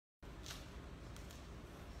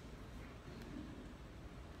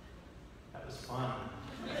fun.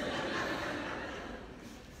 There's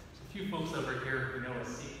a few folks over here who know a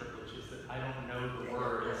secret, which is that I don't know the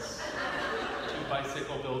words to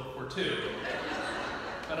Bicycle Built for Two.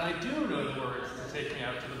 But I do know the words to Take Me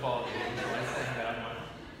Out to the Ball Game, so I sang that one.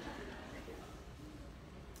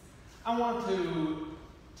 I want to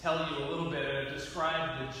tell you a little bit,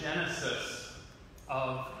 describe the genesis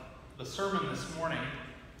of the sermon this morning.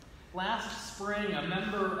 Last spring, a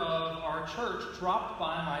member of our church dropped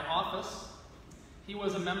by my office. He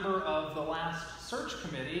was a member of the last search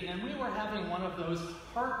committee, and we were having one of those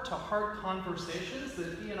heart-to-heart conversations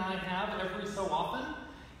that he and I have every so often,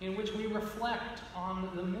 in which we reflect on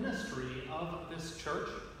the ministry of this church.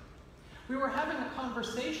 We were having a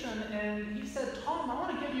conversation, and he said, "Tom, I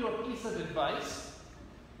want to give you a piece of advice.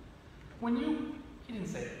 He didn't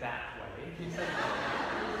say it that way. He said,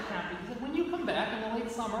 when you come back in the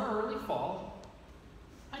late summer, early fall,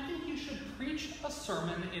 I think you should preach a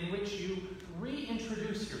sermon in which you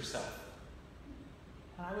reintroduce yourself."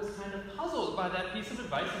 And I was kind of puzzled by that piece of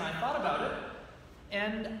advice, and I thought about it,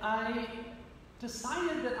 and I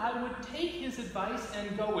decided that I would take his advice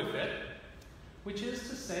and go with it, which is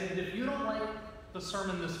to say that if you don't like the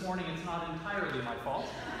sermon this morning, it's not entirely my fault.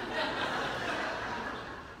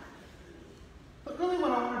 But really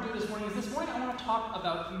what I want to do this morning I want to talk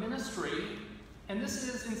about ministry, and this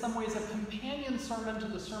is in some ways a companion sermon to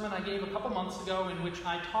the sermon I gave a couple months ago, in which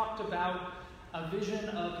I talked about a vision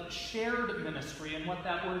of shared ministry and what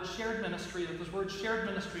that word shared ministry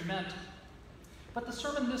meant. But the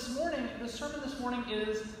sermon this morning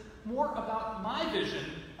is more about my vision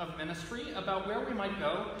of ministry, about where we might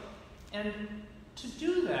go. And to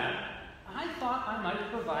do that, I thought I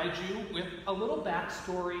might provide you with a little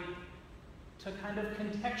backstory to kind of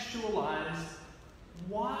contextualize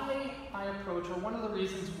why I approach, or one of the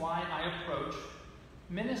reasons why I approach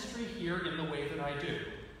ministry here in the way that I do.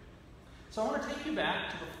 So I want to take you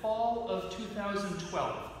back to the fall of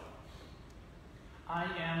 2012. I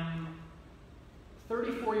am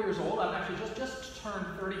 34 years old. I've actually just turned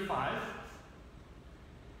 35.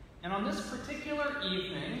 And on this particular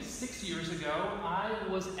evening, 6 years ago, I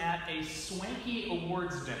was at a swanky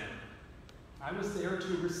awards dinner. I was there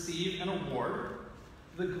to receive an award.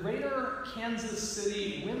 The Greater Kansas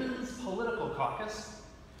City Women's Political Caucus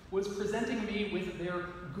was presenting me with their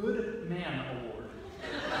Good Man Award.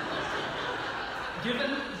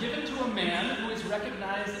 given to a man who is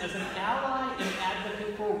recognized as an ally and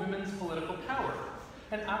advocate for women's political power.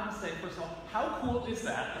 And I want to say, first of all, how cool is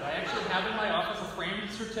that I actually have in my office a framed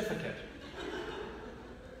certificate?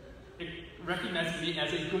 It recognizes me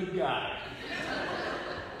as a good guy.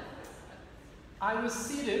 I was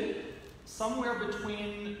seated somewhere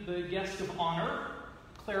between the guest of honor,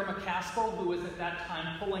 Claire McCaskill, who was at that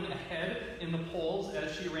time pulling ahead in the polls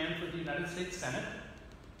as she ran for the United States Senate,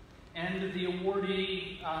 and the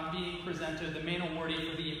awardee the main awardee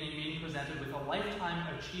for the evening being presented with a Lifetime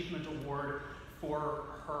Achievement Award for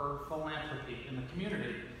her philanthropy in the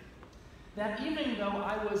community. That evening, though,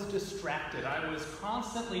 I was distracted. I was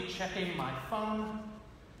constantly checking my phone.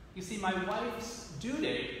 You see, my wife's due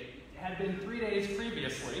date had been 3 days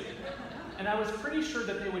previously, and I was pretty sure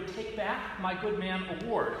that they would take back my Good Man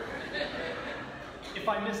Award if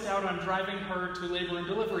I missed out on driving her to labor and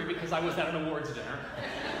delivery because I was at an awards dinner.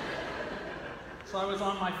 So I was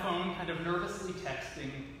on my phone, kind of nervously texting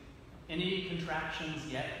any contractions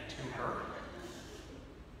yet to her.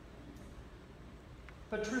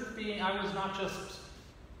 But truth being, I was not just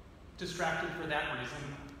distracted for that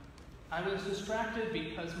reason. I was distracted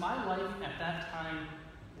because my life at that time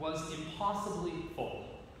was impossibly full.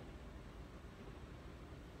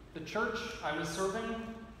 The church I was serving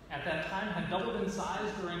at that time had doubled in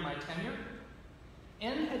size during my tenure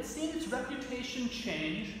and had seen its reputation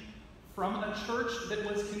change from a church that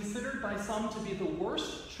was considered by some to be the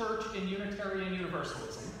worst church in Unitarian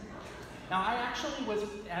Universalism. Now, I actually was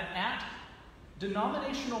at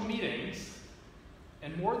denominational meetings,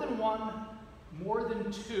 and more than one, more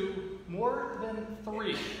than two, more than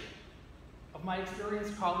three of my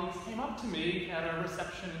experienced colleagues came up to me at a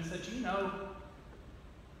reception and said, "You know,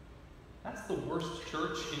 that's the worst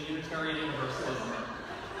church in Unitarian Universalism,"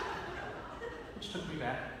 which took me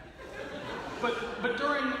back. But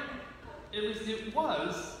during, it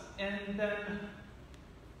was, and then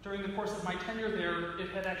during the course of my tenure there, it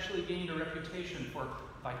had actually gained a reputation for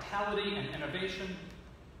vitality and innovation.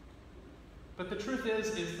 But the truth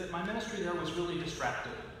is that my ministry there was really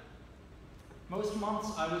distracted. Most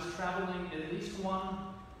months I was traveling at least 1,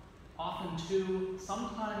 often 2,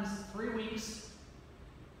 sometimes 3 weeks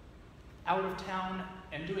out of town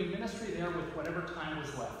and doing ministry there with whatever time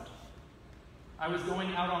was left. I was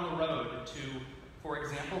going out on the road to For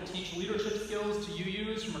example, teach leadership skills to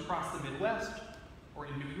UUs from across the Midwest or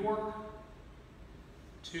in New York,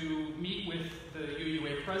 to meet with the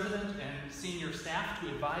UUA president and senior staff to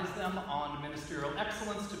advise them on ministerial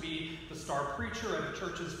excellence, to be the star preacher at the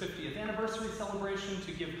church's 50th anniversary celebration,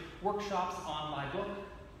 to give workshops on my book,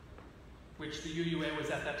 which the UUA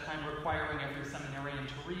was at that time requiring every seminarian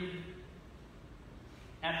to read.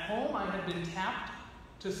 At home, I had been tapped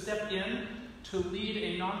to step in to lead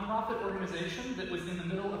a nonprofit organization that was in the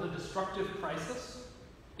middle of a destructive crisis.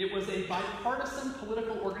 It was a bipartisan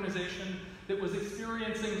political organization that was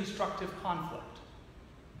experiencing destructive conflict.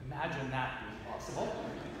 Imagine that being possible.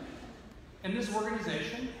 And this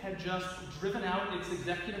organization had just driven out its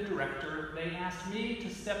executive director. They asked me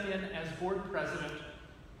to step in as board president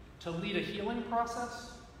to lead a healing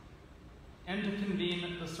process and to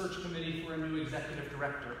convene the search committee for a new executive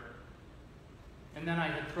director. And then I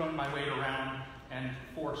had thrown my weight around and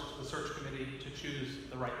forced the search committee to choose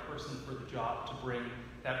the right person for the job to bring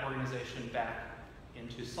that organization back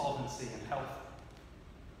into solvency and health.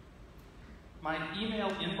 My email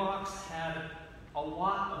inbox had a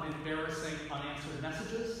lot of embarrassing unanswered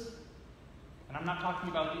messages. And I'm not talking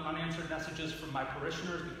about the unanswered messages from my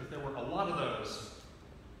parishioners, because there were a lot of those.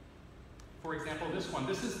 For example, this one.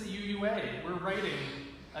 This is the UUA. We're writing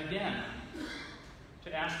again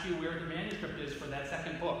to ask you where the manuscript is for that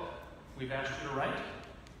second book. We've asked you to write.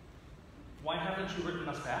 Why haven't you written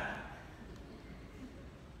us back?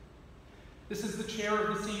 This is the chair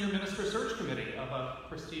of the Senior Minister Search Committee of a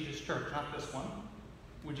prestigious church, not this one.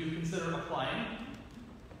 Would you consider applying?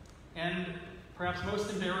 And perhaps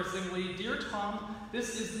most embarrassingly, dear Thom,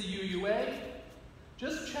 this is the UUA.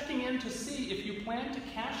 Just checking in to see if you plan to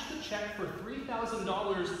cash the check for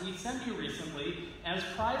 $3,000 we sent you recently as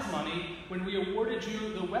prize money when we awarded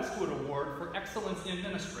you the Westwood Award for Excellence in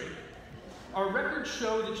Ministry. Our records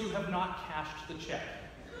show that you have not cashed the check.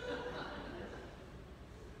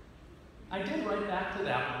 I did write back to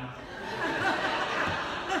that one.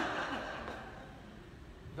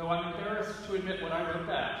 Though I'm embarrassed to admit what I wrote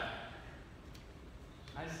back.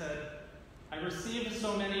 I said, I received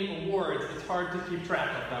so many awards, it's hard to keep track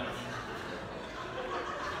of them.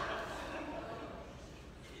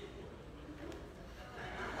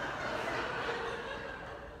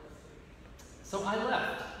 So I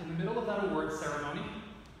left in the middle of that awards ceremony,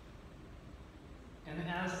 and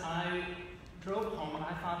as I drove home,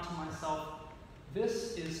 I thought to myself,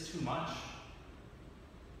 this is too much,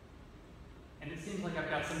 and it seems like I've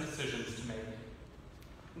got some decisions to make.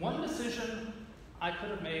 One decision I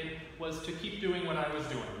could have made was to keep doing what I was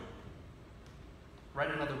doing.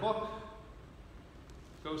 Write another book,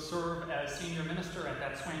 go serve as senior minister at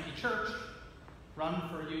that swanky church, run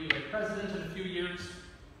for UUA president in a few years.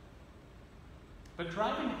 But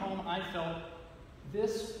driving home, I felt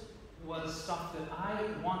this was stuff that I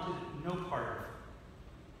wanted no part of.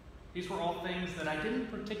 These were all things that I didn't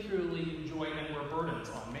particularly enjoy and were burdens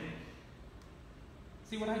on me.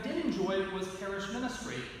 See, what I did enjoy was parish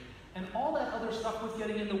ministry, and all that other stuff was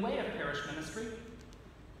getting in the way of parish ministry.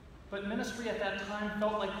 But ministry at that time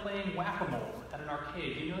felt like playing whack-a-mole at an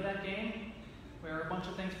arcade. You know that game? Where a bunch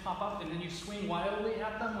of things pop up and then you swing wildly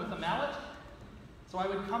at them with a mallet? So I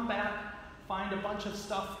would come back, find a bunch of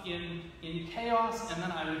stuff in chaos, and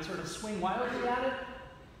then I would sort of swing wildly at it,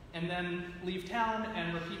 and then leave town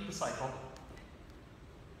and repeat the cycle.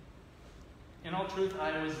 In all truth,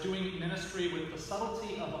 I was doing ministry with the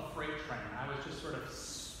subtlety of a freight train. I was just sort of,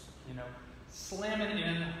 slamming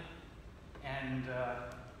in, and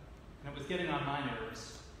it was getting on my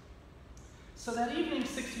nerves. So that evening,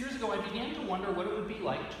 6 years ago, I began to wonder what it would be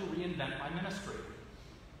like to reinvent my ministry.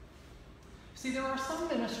 See, there are some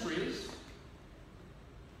ministries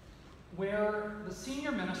where the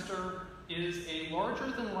senior minister is a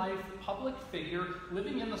larger-than-life public figure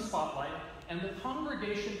living in the spotlight, and the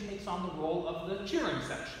congregation takes on the role of the cheering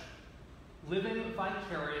section, living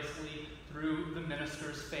vicariously through the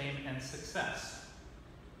minister's fame and success.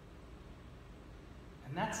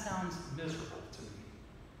 And that sounds miserable to me.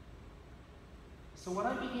 So what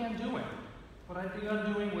I began doing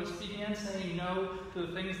was began saying no to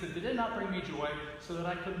the things that did not bring me joy, so that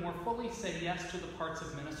I could more fully say yes to the parts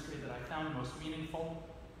of ministry that I found most meaningful.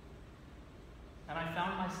 And I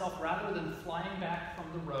found myself, rather than flying back from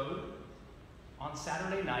the road on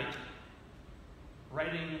Saturday night,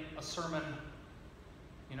 writing a sermon,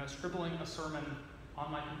 scribbling a sermon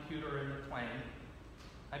on my computer in the plane,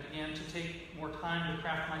 I began to take more time to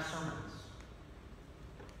craft my sermons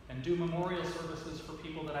and do memorial services for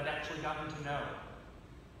people that I'd actually gotten to know,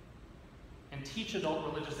 and teach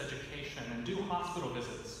adult religious education, and do hospital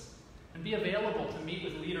visits, and be available to meet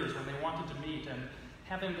with leaders when they wanted to meet, and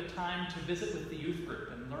having the time to visit with the youth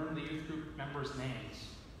group and learn the youth group members' names.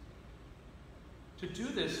 To do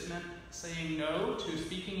this meant saying no to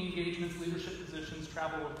speaking engagements, leadership positions,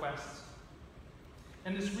 travel requests.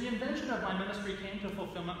 And this reinvention of my ministry came to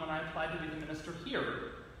fulfillment when I applied to be the minister here.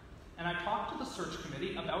 And I talked to the search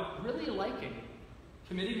committee about really liking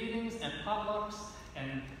committee meetings and potlucks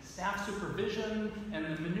and staff supervision and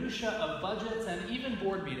the minutiae of budgets and even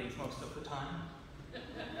board meetings most of the time.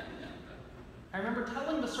 I remember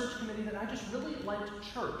telling the search committee that I just really liked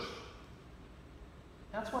church.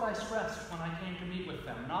 That's what I stressed when I came to meet with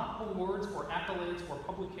them, not awards or accolades or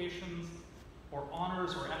publications or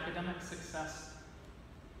honors or academic success.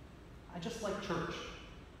 I just like church,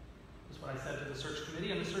 is what I said to the search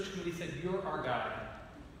committee, and the search committee said, "You're our guy."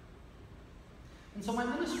 And so my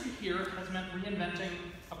ministry here has meant reinventing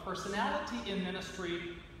a personality in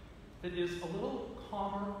ministry that is a little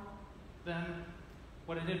calmer than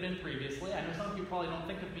what it had been previously. I know some of you probably don't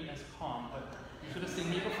think of me as calm, but you should have seen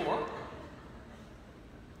me before.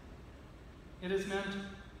 It has meant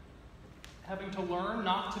having to learn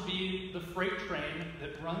not to be the freight train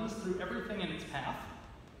that runs through everything in its path,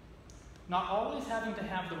 not always having to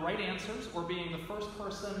have the right answers or being the first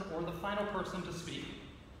person or the final person to speak,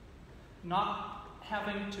 not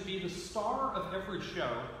having to be the star of every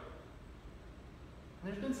show.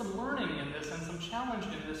 And there's been some learning in this and some challenge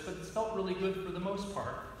in this, but it's felt really good for the most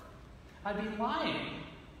part. I'd be lying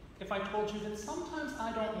if I told you that sometimes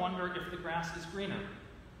I don't wonder if the grass is greener.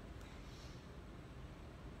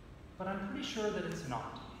 But I'm pretty sure that it's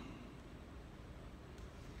not.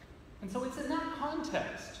 And so it's in that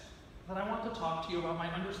context that I want to talk to you about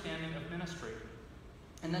my understanding of ministry,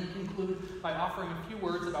 and then conclude by offering a few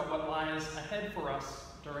words about what lies ahead for us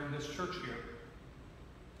during this church year.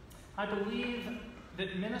 I believe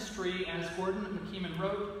that ministry, as Gordon McKeeman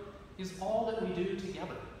wrote, is all that we do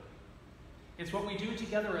together. It's what we do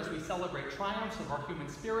together as we celebrate triumphs of our human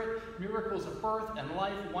spirit, miracles of birth and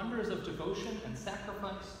life, wonders of devotion and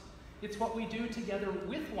sacrifice. It's what we do together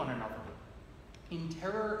with one another, in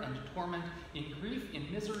terror and torment, in grief,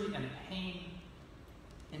 in misery and pain,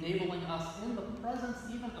 enabling us in the presence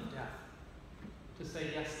even of death to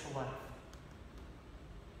say yes to life.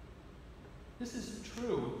 This is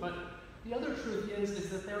true, but the other truth is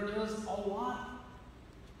that there is a lot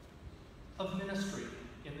of ministry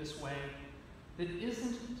in this way that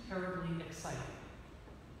isn't terribly exciting.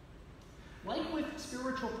 Like with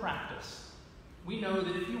spiritual practice, we know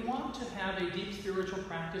that if you want to have a deep spiritual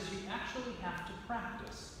practice, you actually have to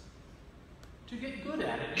practice. To get good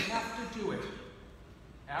at it, you have to do it.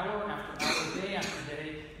 Hour after hour, day after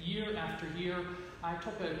day, year after year. I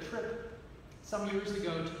took a trip some years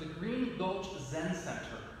ago to the Green Gulch Zen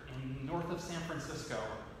Center in north of San Francisco.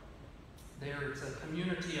 There, it's a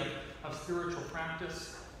community of spiritual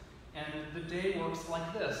practice. And the day works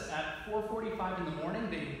like this. At 4:45 in the morning,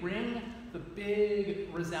 they ring the big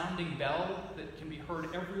resounding bell that can be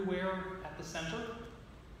heard everywhere at the center.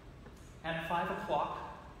 At 5 o'clock,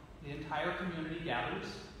 the entire community gathers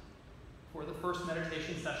for the first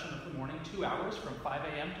meditation session of the morning, 2 hours from 5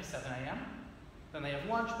 a.m. to 7 a.m. Then they have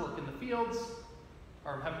lunch, work in the fields,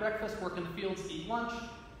 or have breakfast, work in the fields, eat lunch,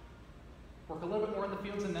 work a little bit more in the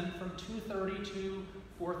fields, and then from 2:30 to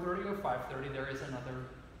 4:30 or 5:30, there is another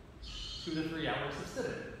 2 to 3 hours of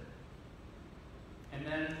sitting. And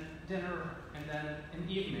then dinner, and then an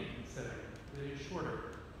evening sitting that is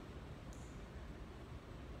shorter.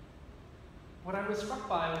 What I was struck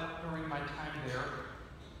by during my time there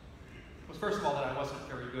was, first of all, that I wasn't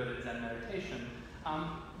very good at Zen meditation.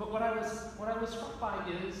 But what I was struck by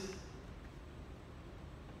is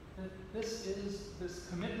that this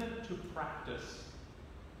commitment to practice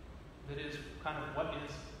that is kind of what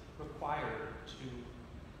is required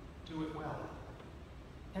to do it well.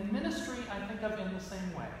 And ministry, I think of in the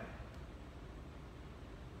same way.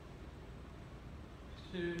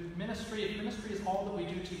 If ministry is all that we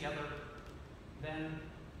do together, then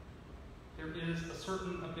there is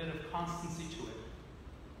a bit of constancy to it.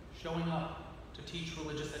 Showing up to teach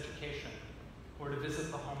religious education or to visit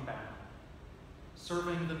the homebound.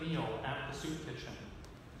 Serving the meal at the soup kitchen.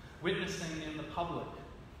 Witnessing in the public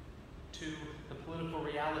to the political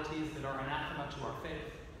realities that are anathema to our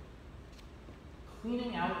faith.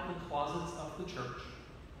 Cleaning out the closets of the church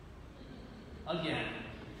again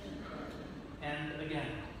and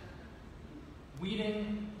again.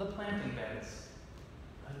 Weeding the planting beds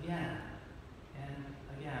again and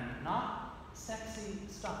again. Not sexy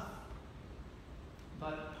stuff,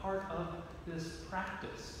 but part of this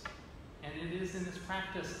practice. And it is in this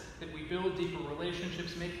practice that we build deeper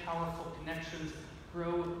relationships, make powerful connections,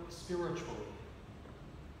 grow spiritually.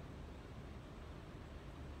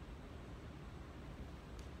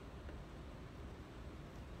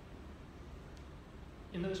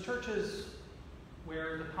 in those churches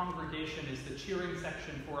where the congregation is the cheering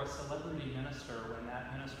section for a celebrity minister when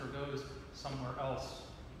that minister goes somewhere else,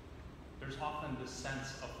 there's often this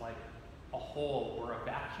sense of like a hole or a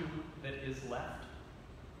vacuum that is left.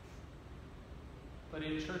 But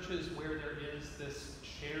in churches where there is this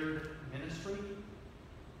shared ministry,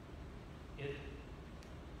 it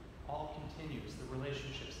all continues. The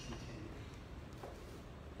relationships continue.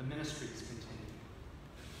 The ministries continue.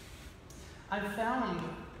 I've found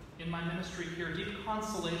in my ministry here deep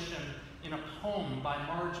consolation in a poem by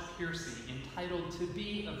Marge Piercy entitled "To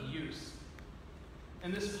Be of Use."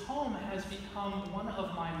 And this poem has become one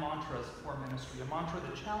of my mantras for ministry, a mantra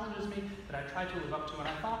that challenges me, that I try to live up to. And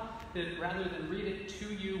I thought that rather than read it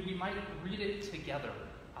to you, we might read it together.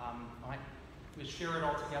 We share it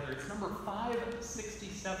all together. It's number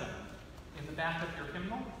 567 in the back of your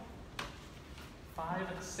hymnal.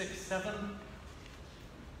 567.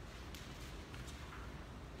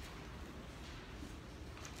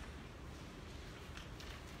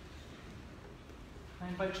 I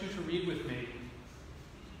invite you to read with me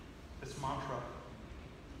this mantra.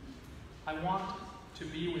 I want to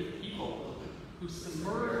be with people who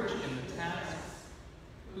submerge in the task,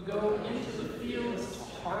 who go into the fields to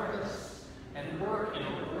harvest and work in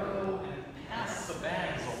a row and pass the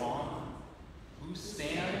bags along, who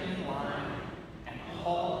stand in line and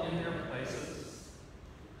haul in their places,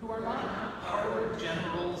 who are not hard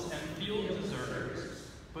generals and field deserters,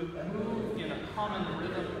 but move in a common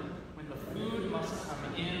rhythm when the food must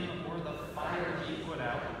come in or the fire be put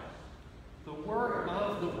out. The work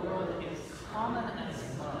of the world is common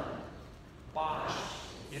as mud. Watch,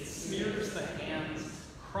 it smears the hands,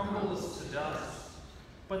 crumbles to dust.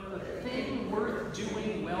 But the thing worth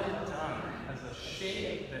doing well done has a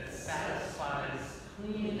shape that satisfies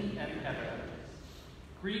clean and evident.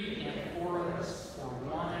 Greek amphoras for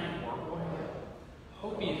wine or oil,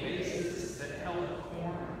 Hopi vases that held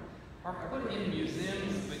corn, are put in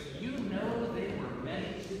museums, but you know they were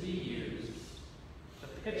meant to be used. The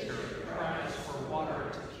pitcher cries for water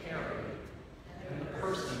to carry, and the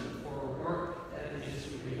person for work that is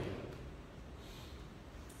real.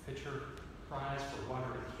 Pitcher cries for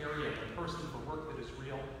water to carry, and the person for work that is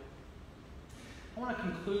real. I want to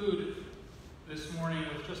conclude this morning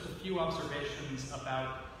with just a few observations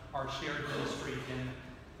about our shared ministry in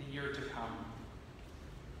the year to come.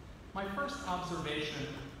 My first observation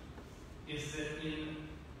is that in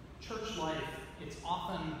church life, it's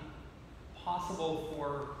often possible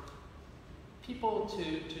for people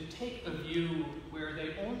to take a view where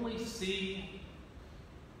they only see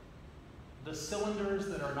the cylinders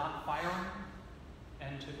that are not firing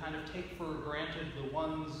and to kind of take for granted the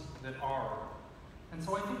ones that are. And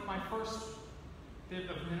so I think my first bit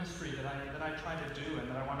of ministry that I try to do and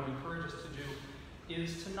that I want to encourage us to do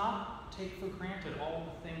is to not take for granted all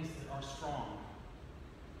the things that are strong.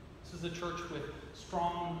 This is a church with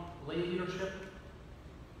strong lay leadership,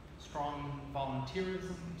 strong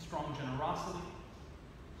volunteerism, strong generosity,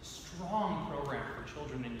 strong program for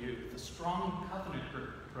children and youth, a strong covenant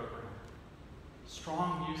program,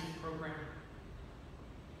 strong music program,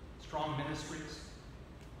 strong ministries.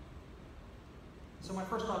 So my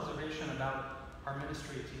first observation about our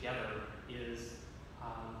ministry together is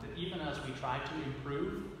that even as we try to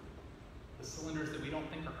improve the cylinders that we don't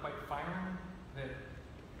think are quite firing, that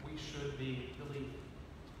we should be really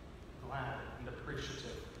glad and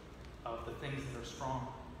appreciative of the things that are strong.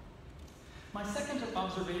 My second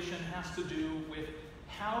observation has to do with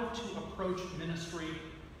how to approach ministry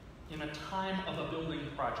in a time of a building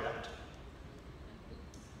project.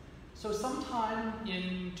 So sometime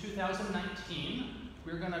in 2019,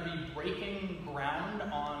 we're going to be breaking ground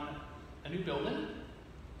on a new building,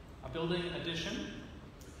 a building addition.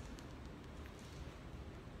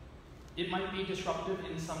 It might be disruptive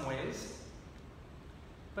in some ways,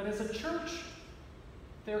 but as a church,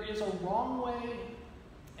 there is a wrong way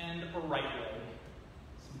and a right way.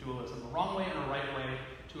 Some dualism, a wrong way and a right way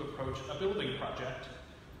to approach a building project.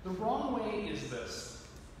 The wrong way is this.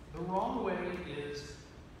 The wrong way is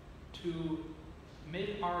to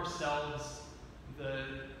make ourselves the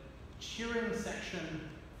cheering section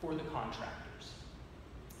for the contractors.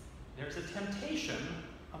 There's a temptation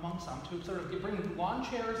among some to sort of bring lawn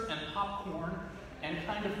chairs and popcorn and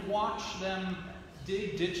kind of watch them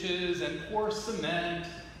dig ditches and pour cement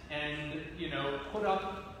and, put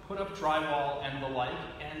up drywall and the like,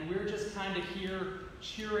 and we're just kind of here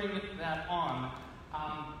cheering that on.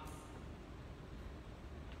 I've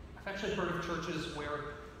actually heard of churches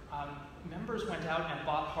where members went out and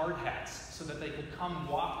bought hard hats so that they could come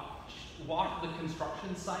walk the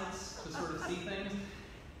construction sites to sort of see things.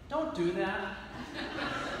 Don't do that.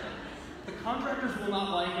 The contractors will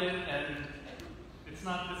not like it, and it's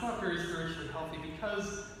not very spiritually healthy,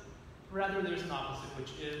 because rather there's an opposite,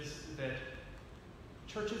 which is that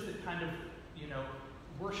churches that kind of,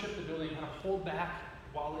 worship the building, kind of hold back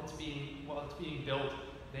while it's being built,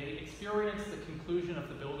 they experience the conclusion of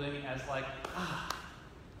the building as like,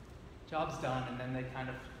 job's done, and then they kind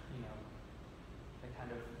of,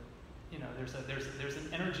 there's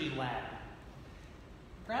an energy lag.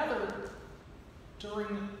 Rather,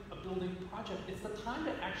 during a building project, it's the time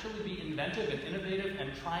to actually be inventive and innovative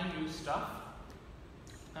and try new stuff.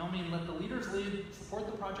 I don't mean let the leaders lead, support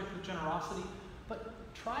the project with generosity, but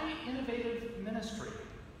try innovative ministry.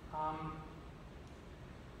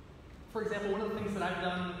 For example, one of the things that I've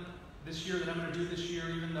done this year, that I'm going to do this year,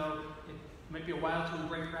 even though it might be a while till we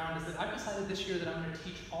break ground, is that I've decided this year that I'm going to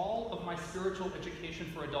teach all of my spiritual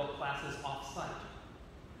education for adult classes off-site.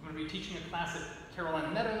 I'm going to be teaching a class at Carolina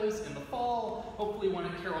Meadows in the fall, hopefully one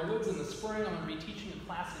at Carroll Woods in the spring. I'm going to be teaching a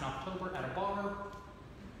class in October at a bar.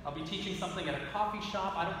 I'll be teaching something at a coffee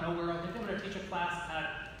shop. I don't know where. Maybe I'm going to teach a class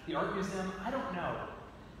at the art museum. I don't know.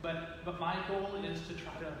 But my goal is to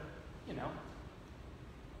try to, use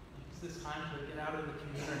this time to get out in the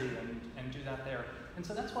community and do that there. And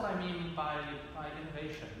so that's what I mean by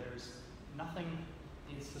innovation. There's nothing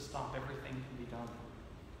needs to stop. Everything can be done.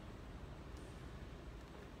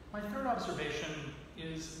 My third observation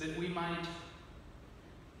is that we might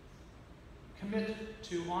commit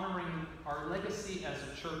to honoring our legacy as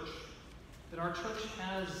a church, that our church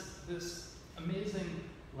has this amazing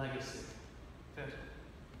legacy, that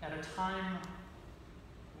at a time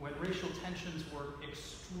when racial tensions were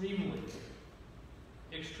extremely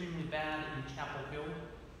bad in Chapel Hill,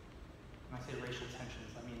 when I say racial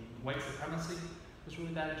tensions, I mean white supremacy was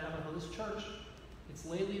really bad in Chapel Hill. This church, its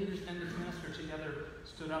lay leaders and its ministers together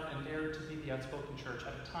stood up and dared to be the outspoken church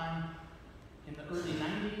at a time in the early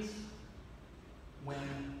 90s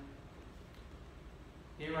when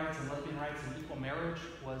gay rights and lesbian rights and equal marriage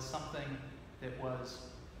was something that was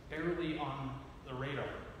barely on the radar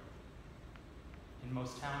in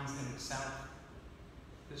most towns in the South.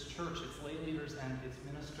 This church, its lay leaders and its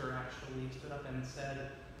minister actually stood up and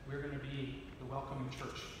said, we're going to be the welcoming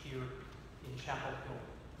church here in Chapel Hill.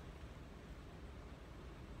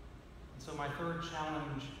 And so my third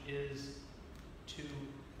challenge is to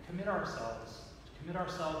commit ourselves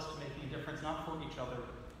to making a difference, not for each other,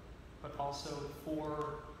 but also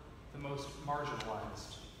for the most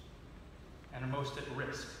marginalized and are most at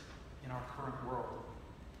risk in our current world.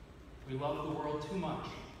 We love the world too much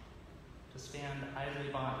to stand idly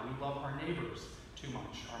by. We love our neighbors too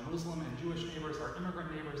much. Our Muslim and Jewish neighbors, our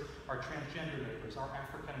immigrant neighbors, our transgender neighbors, our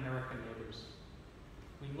African American neighbors.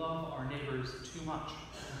 We love our neighbors too much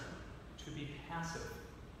to be passive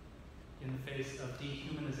in the face of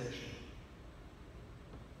dehumanization.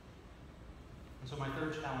 And so my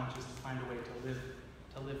third challenge is to find a way to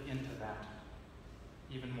live into that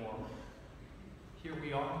even more. Here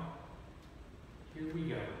we are. Here we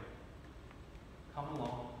go. Come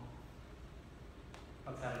along.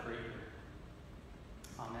 Let's have a great year.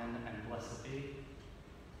 Amen and blessed be.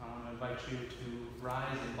 I want to invite you to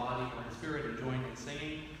rise in body or in spirit and join in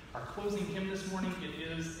singing our closing hymn this morning.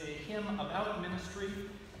 It is a hymn about ministry.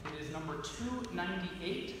 It is number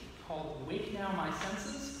 298, called Wake Now My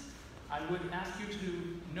Senses. I would ask you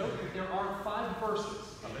to note that there are 5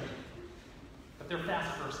 verses of it, but they're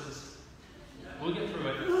fast verses. We'll get through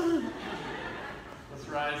it. Let's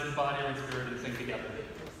rise in body or in spirit and sing together.